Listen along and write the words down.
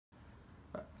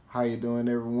How you doing,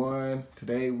 everyone?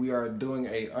 Today we are doing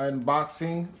a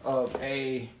unboxing of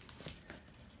a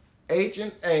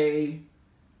H&A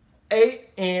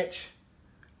 8-inch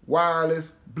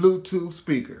wireless Bluetooth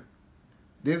speaker.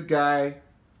 This guy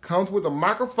comes with a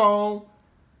microphone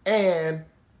and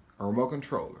a remote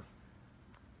controller.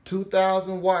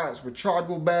 2,000 watts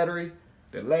rechargeable battery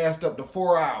that lasts up to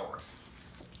 4 hours.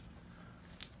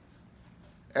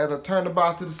 As I turn the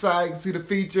box to the side, you can see the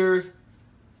features.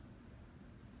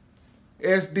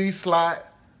 SD slot,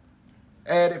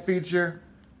 added feature,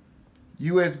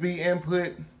 USB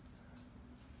input,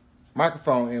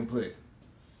 microphone input.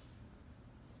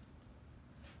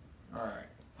 All right.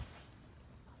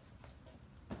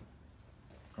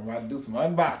 I'm about to do some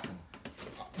unboxing.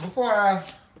 Before I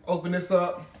open this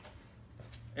up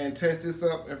and test this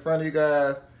up in front of you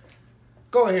guys,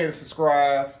 go ahead and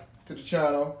subscribe to the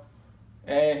channel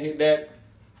and hit that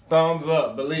thumbs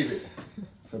up, believe it.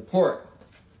 Support.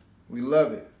 We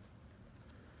love it.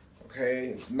 Okay,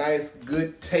 it's nice,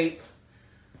 good tape.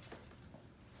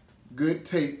 Good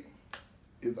tape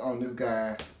is on this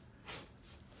guy.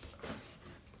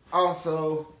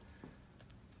 Also,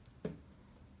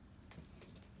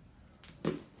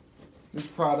 this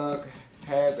product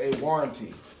has a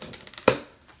warranty.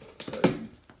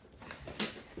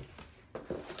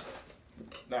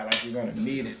 Not like you're gonna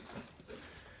need it.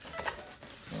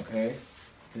 Okay,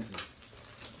 this is.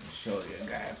 Show you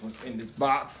guys what's in this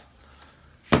box.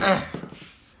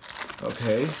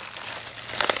 Okay,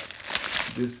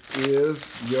 this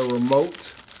is your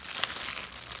remote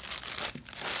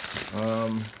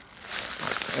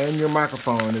and your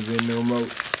microphone is in the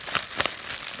remote.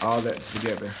 All that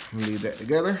together. Leave that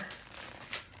together.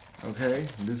 Okay,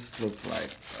 this looks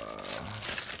like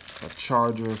a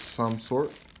charger of some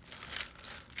sort.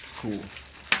 Cool.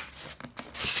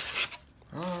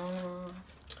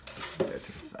 Put that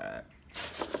to the side.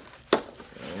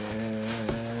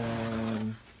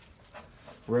 And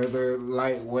rather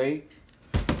lightweight,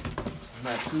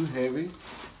 not too heavy.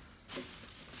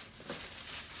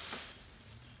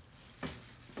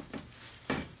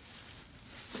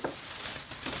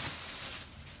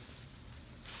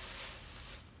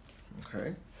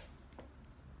 Okay.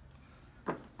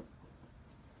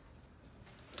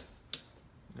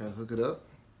 Gotta hook it up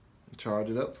and charge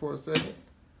it up for a second.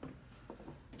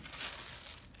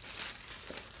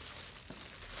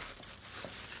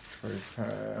 First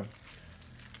time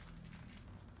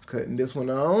cutting this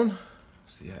one on.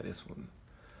 See how this one,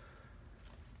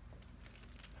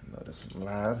 I know this one's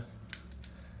loud.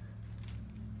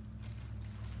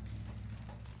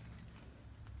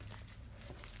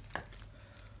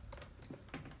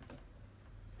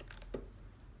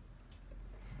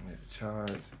 Let it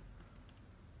charge.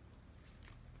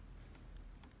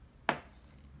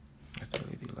 That's the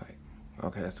LED light.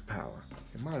 Okay, that's the power.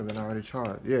 It might have been already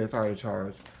charged. Yeah, it's already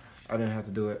charged. I didn't have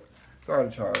to do it. It's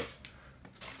already charged.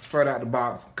 Straight out the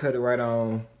box, cut it right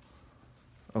on.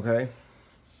 Okay.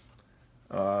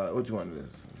 What you want to do?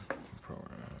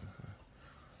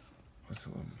 What's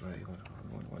the one play? What do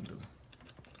you want to do?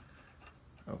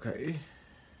 Okay.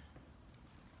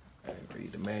 I didn't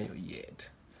read the manual yet.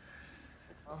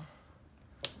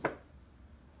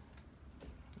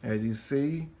 As you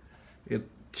see, it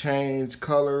changed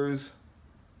colors.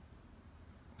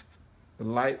 The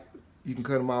lights, you can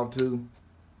cut them off too.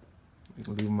 You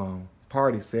can leave them on.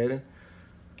 Party setting.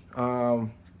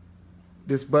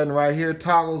 This button right here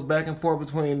toggles back and forth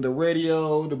between the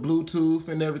radio, the Bluetooth,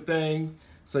 and everything.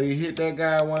 So you hit that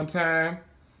guy one time.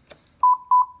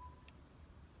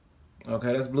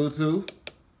 Okay, that's Bluetooth.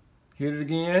 Hit it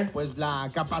again. Pues la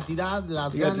capacidad,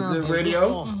 las You got ganas, the good el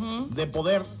radio. gusto de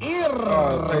poder ir.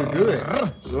 Oh, it plays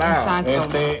good. Loud.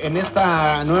 En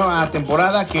esta nueva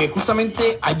temporada que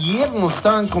justamente ayer nos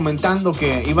estaban comentando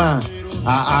que iba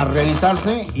a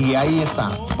realizarse y ahí está.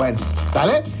 Bueno,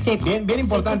 ¿sale? Sí. Bien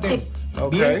importante.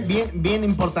 Okay. Bien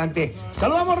importante.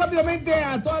 Saludamos rápidamente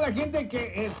a toda la gente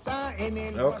que está en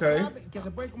el WhatsApp, que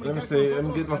se puede comunicar con nosotros. Let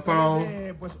me get my a través phone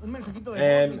de, pues, un mensajito de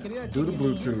voz, mi and querida do the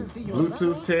Chini. Bluetooth. Sencillo,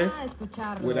 Bluetooth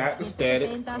test without the static.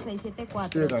 770-674.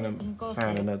 Still gonna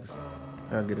find another.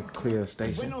 I'll get a clear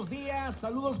station. Buenos días,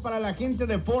 saludos para la gente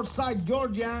de Forsyth,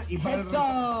 Georgia y para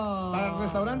el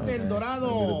restaurante El Dorado.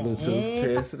 I'll get a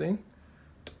Bluetooth testing.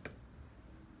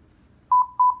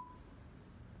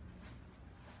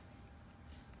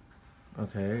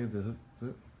 Okay,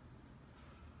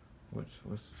 what's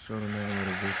show the name of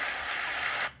the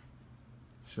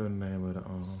show the name of the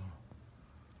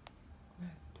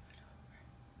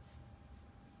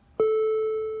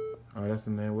Oh, that's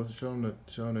the name. What's showing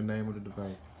the name of the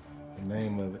device? The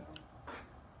name of it.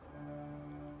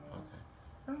 Okay.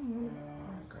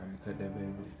 Okay, cut that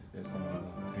baby. It's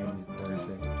handy 30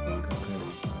 seconds.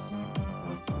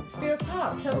 Still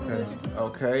talk. Tell me what you do.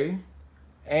 Okay.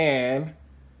 And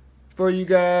for you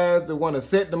guys that want to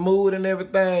set the mood and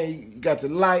everything, you got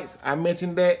your lights. I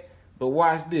mentioned that. But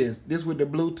watch this. This with the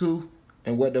Bluetooth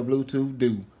and what the Bluetooth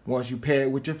do. Once you pair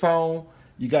it with your phone,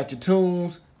 you got your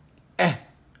tunes.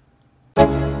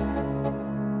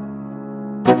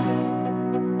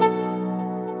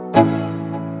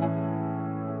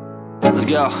 Let's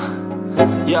go.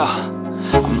 Yo,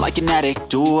 I'm like an addict,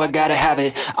 do I gotta have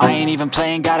it. I ain't even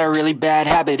playing, got a really bad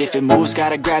habit. If it moves,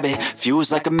 gotta grab it,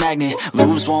 fuse like a magnet.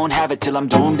 Lose, won't have it till I'm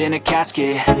doomed in a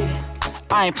casket.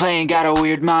 I ain't playing, got a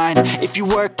weird mind. If you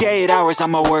work 8 hours,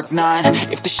 I'ma work 9.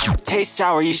 If the shit tastes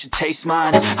sour, you should taste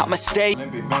mine. I'ma stay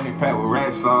Olympic fanny pack with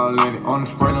rats all in it. On the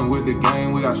spreading with the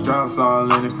game, we got straps all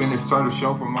in it. Finish turtle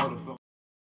show promoter.